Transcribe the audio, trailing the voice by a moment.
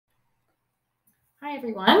Hi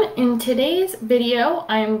everyone. In today's video,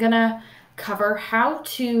 I'm gonna cover how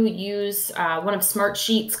to use one of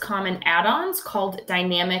Smartsheet's common add-ons called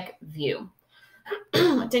Dynamic View.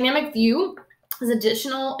 Dynamic View is an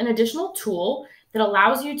additional tool that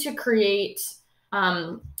allows you to create, it's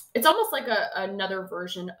almost like another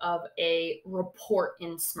version of a report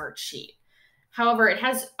in Smartsheet. However, it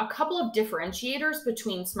has a couple of differentiators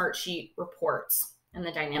between Smartsheet reports and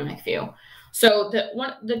the Dynamic View. So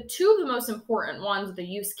the two of the most important ones, the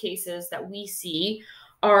use cases that we see,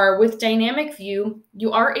 are with Dynamic View,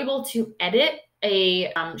 you are able to edit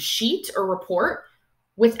a sheet or report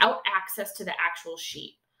without access to the actual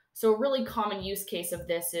sheet. So a really common use case of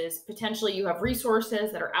this is potentially you have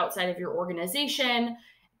resources that are outside of your organization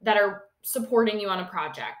that are supporting you on a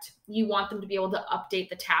project. You want them to be able to update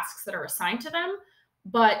the tasks that are assigned to them,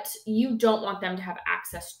 but you don't want them to have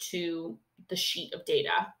access to the sheet of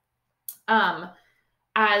data.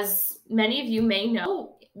 As many of you may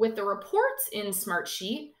know, with the reports in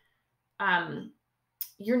Smartsheet,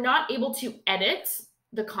 you're not able to edit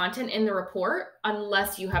the content in the report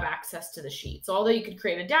unless you have access to the sheet. So although you could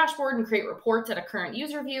create a dashboard and create reports at a current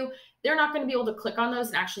user view, they're not going to be able to click on those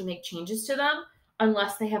and actually make changes to them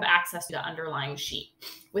unless they have access to the underlying sheet.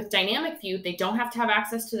 With Dynamic View, they don't have to have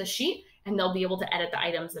access to the sheet and they'll be able to edit the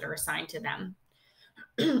items that are assigned to them.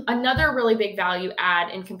 Another really big value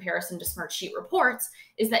add in comparison to Smartsheet reports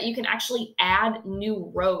is that you can actually add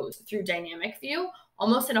new rows through Dynamic View,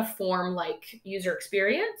 almost in a form like user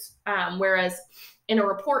experience, whereas in a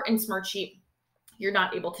report in Smartsheet, you're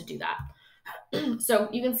not able to do that. So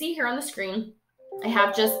you can see here on the screen, I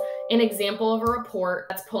have just an example of a report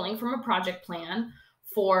that's pulling from a project plan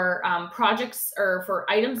for projects or for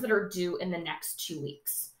items that are due in the next 2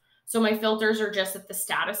 weeks. So my filters are just that the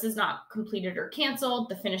status is not completed or canceled.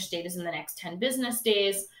 The finish date is in the next 10 business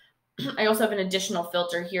days. I also have an additional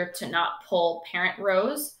filter here to not pull parent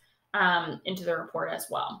rows into the report as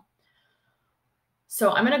well.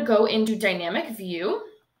 So I'm going to go into Dynamic View.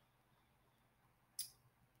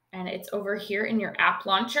 And it's over here in your app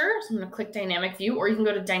launcher. So I'm going to click Dynamic View, or you can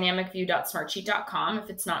go to dynamicview.smartsheet.com if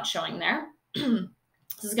it's not showing there.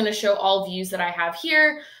 This is going to show all views that I have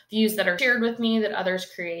here, views that are shared with me, that others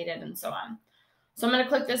created, and so on. So I'm going to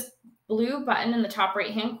click this blue button in the top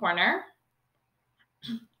right-hand corner,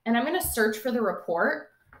 and I'm going to search for the report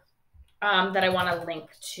that I want to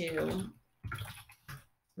link to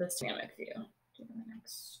this Dynamic View.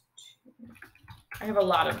 I have a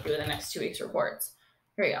lot of do the next 2 weeks reports.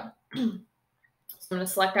 Here we go. So I'm going to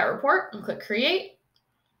select that report and click Create.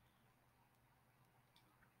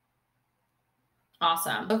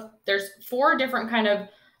 Awesome. So there's 4 different kind of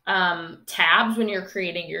tabs when you're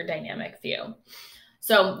creating your Dynamic View.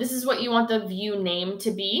 So this is what you want the view name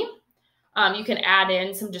to be. You can add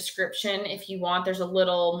in some description if you want. There's a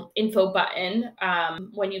little info button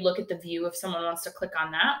when you look at the view if someone wants to click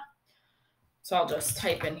on that. So I'll just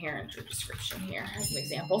type in here into description here as an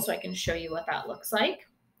example so I can show you what that looks like.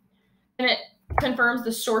 And it confirms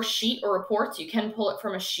the source sheet or reports. You can pull it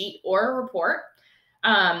from a sheet or a report.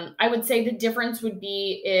 I would say the difference would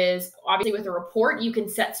be is obviously with a report, you can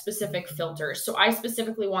set specific filters. So I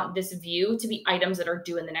specifically want this view to be items that are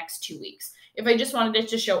due in the next 2 weeks. If I just wanted it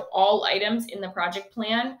to show all items in the project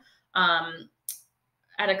plan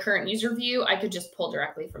at a current user view, I could just pull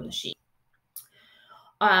directly from the sheet.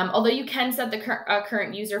 Although you can set the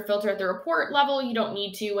current user filter at the report level, you don't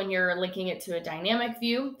need to when you're linking it to a dynamic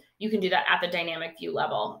view. You can do that at the dynamic view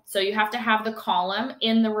level. So you have to have the column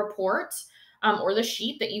in the report or the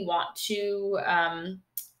sheet that you want to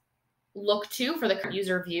look to for the current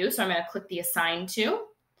user view. So I'm going to click the Assign To.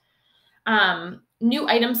 New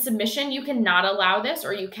item submission, you cannot allow this,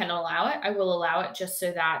 or you can allow it. I will allow it just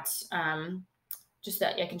so that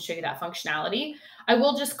I can show you that functionality. I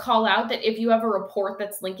will just call out that if you have a report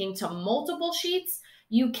that's linking to multiple sheets,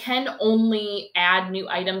 you can only add new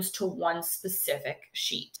items to one specific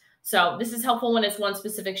sheet. So this is helpful when it's one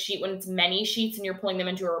specific sheet. When it's many sheets and you're pulling them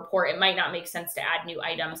into a report, it might not make sense to add new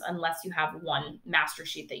items unless you have one master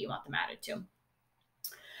sheet that you want them added to.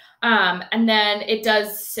 And then it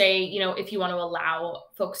does say, if you want to allow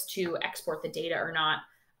folks to export the data or not.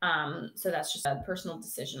 So that's just a personal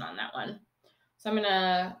decision on that one. So I'm going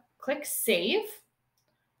to click Save,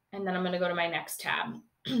 and then I'm going to go to my next tab.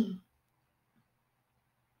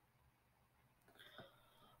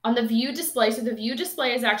 On the view display, so the view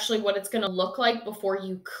display is actually what it's going to look like before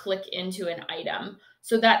you click into an item.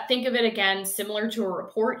 So think of it again, similar to a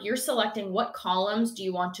report, you're selecting what columns do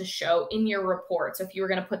you want to show in your report. So if you were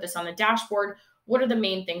going to put this on the dashboard, what are the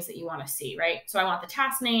main things that you want to see, right? So I want the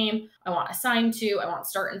task name, I want assigned to, I want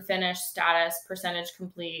start and finish, status, percentage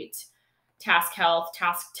complete, task health,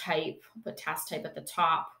 task type, put task type at the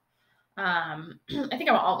top. I think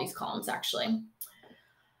I want all these columns actually.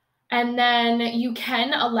 And then you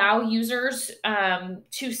can allow users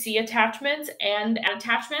to see attachments and add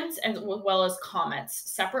attachments as well as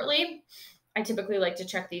comments separately. I typically like to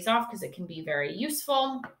check these off because it can be very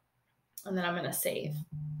useful. And then I'm going to save.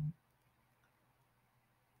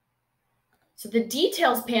 So the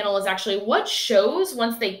details panel is actually what shows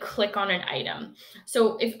once they click on an item.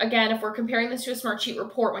 So if we're comparing this to a Smartsheet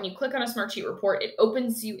report, when you click on a Smartsheet report, it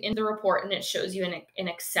opens you in the report and it shows you an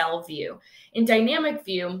Excel view. In Dynamic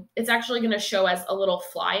View, it's actually going to show as a little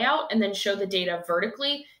flyout and then show the data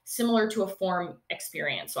vertically, similar to a form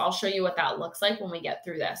experience. So I'll show you what that looks like when we get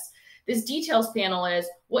through this. This details panel is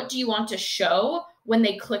what do you want to show when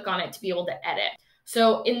they click on it to be able to edit.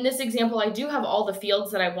 So in this example, I do have all the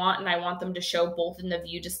fields that I want, and I want them to show both in the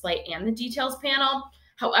view display and the details panel.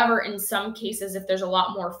 However, in some cases, if there's a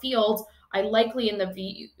lot more fields, I likely in the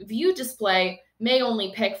view display may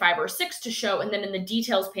only pick 5 or 6 to show. And then in the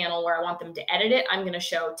details panel where I want them to edit it, I'm going to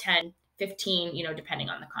show 10, 15, depending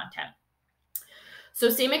on the content. So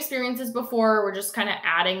same experience as before, we're just kind of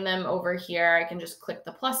adding them over here. I can just click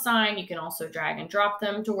the plus sign. You can also drag and drop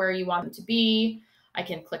them to where you want them to be. I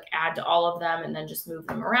can click add to all of them and then just move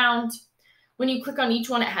them around. When you click on each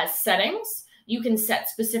one, it has settings. You can set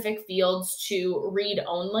specific fields to read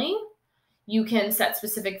only. You can set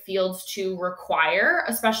specific fields to require,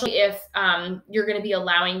 especially if you're going to be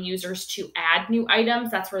allowing users to add new items.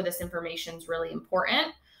 That's where this information is really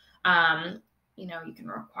important. You can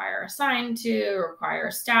require assigned to,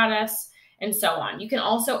 require status, and so on. You can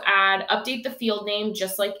also update the field name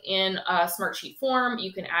just like in a Smartsheet form.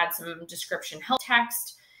 You can add some description help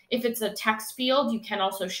text. If it's a text field, you can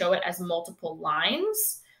also show it as multiple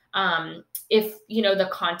lines. If the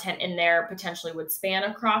content in there potentially would span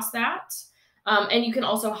across that. And you can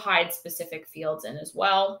also hide specific fields in as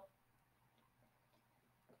well.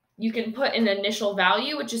 You can put an initial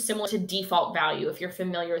value, which is similar to default value if you're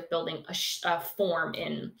familiar with building a form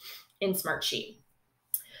in Smartsheet.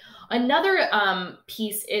 Another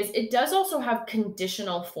piece is it does also have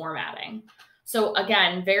conditional formatting. So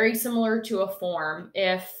again, very similar to a form.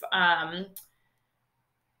 If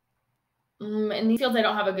in these fields, I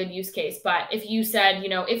don't have a good use case, but if you said,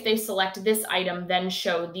 if they select this item, then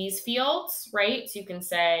show these fields, right? So you can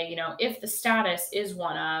say, if the status is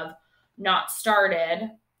one of not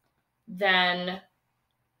started, then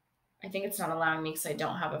I think it's not allowing me because I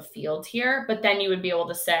don't have a field here, but then you would be able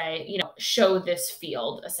to say, show this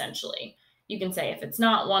field essentially. You can say if it's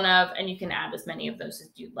not one of, and you can add as many of those as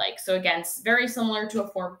you'd like. So again, it's very similar to a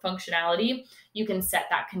form functionality. You can set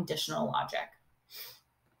that conditional logic.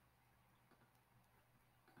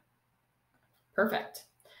 Perfect.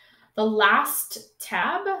 The last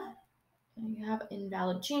tab, you have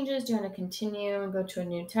invalid changes. Do you want to continue and go to a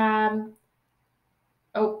new tab?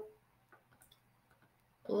 Oh,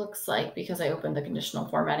 looks like because I opened the conditional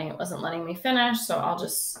formatting, it wasn't letting me finish. So I'll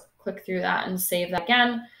just click through that and save that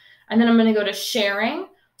again. And then I'm going to go to sharing.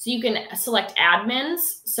 So you can select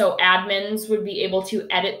admins. So admins would be able to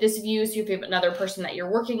edit this view. So if you have another person that you're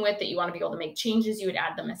working with that you want to be able to make changes, you would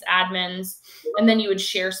add them as admins. And then you would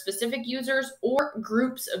share specific users or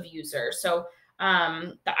groups of users. So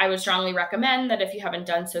I would strongly recommend that if you haven't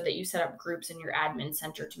done so, that you set up groups in your admin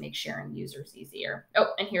center to make sharing users easier.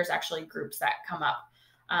 Oh, and here's actually groups that come up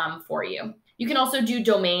for you. You can also do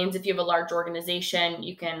domains. If you have a large organization,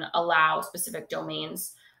 you can allow specific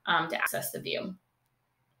domains to access the view.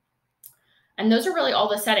 And those are really all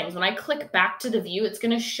the settings. When I click back to the view, it's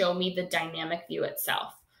going to show me the dynamic view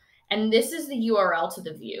itself. And this is the URL to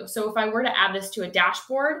the view. So if I were to add this to a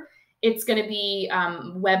dashboard, it's going to be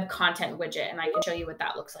web content widget. And I can show you what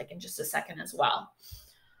that looks like in just a second as well.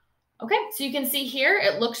 Okay, so you can see here,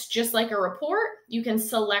 it looks just like a report. You can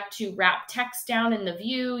select to wrap text down in the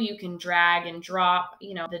view. You can drag and drop,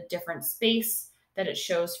 the different space that it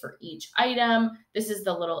shows for each item. This is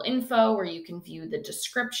the little info where you can view the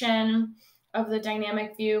description of the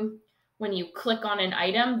dynamic view. When you click on an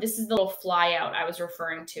item, this is the little flyout I was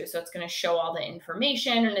referring to. So it's going to show all the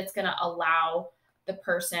information and it's going to allow the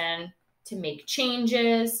person to make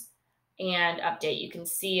changes and update. You can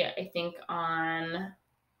see, I think on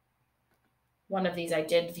one of these I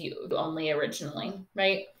did view only originally,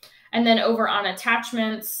 right? And then over on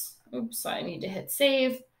attachments, oops, I need to hit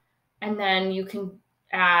save. And then you can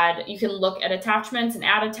look at attachments and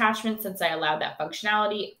add attachments since I allowed that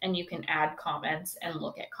functionality, and you can add comments and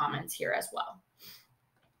look at comments here as well.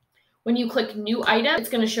 When you click new item, it's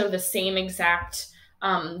going to show the same exact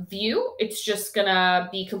view. It's just going to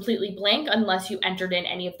be completely blank unless you entered in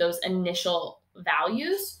any of those initial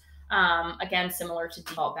values. Again, similar to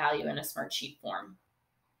default value in a Smartsheet form.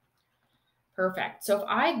 Perfect. So if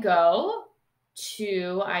I go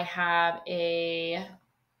to, I have a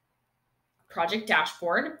project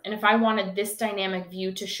dashboard, and if I wanted this dynamic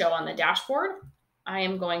view to show on the dashboard, I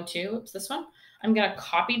am going to, oops, this one, I'm going to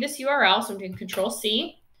copy this URL. So I'm doing Control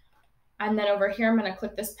C. And then over here, I'm going to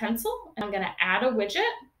click this pencil and I'm going to add a widget.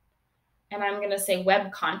 And I'm going to say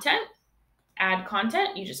web content, add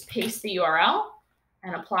content. You just paste the URL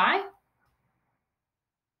and apply.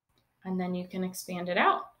 And then you can expand it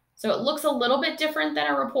out. So it looks a little bit different than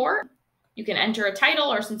a report. You can enter a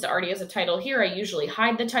title, or since it already has a title here, I usually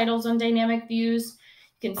hide the titles on dynamic views.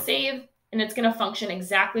 You can save, and it's going to function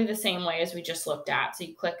exactly the same way as we just looked at. So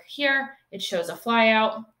you click here, it shows a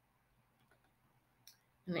flyout.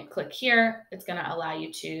 And then click here, it's going to allow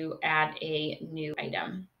you to add a new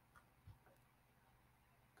item.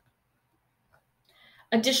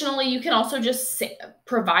 Additionally, you can also just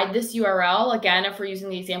provide this URL. Again, if we're using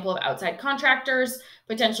the example of outside contractors,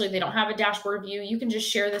 potentially they don't have a dashboard view, you can just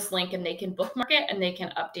share this link and they can bookmark it and they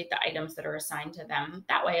can update the items that are assigned to them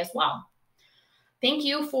that way as well. Thank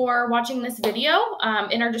you for watching this video.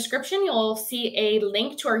 In our description, you'll see a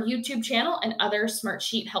link to our YouTube channel and other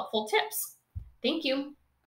Smartsheet helpful tips. Thank you.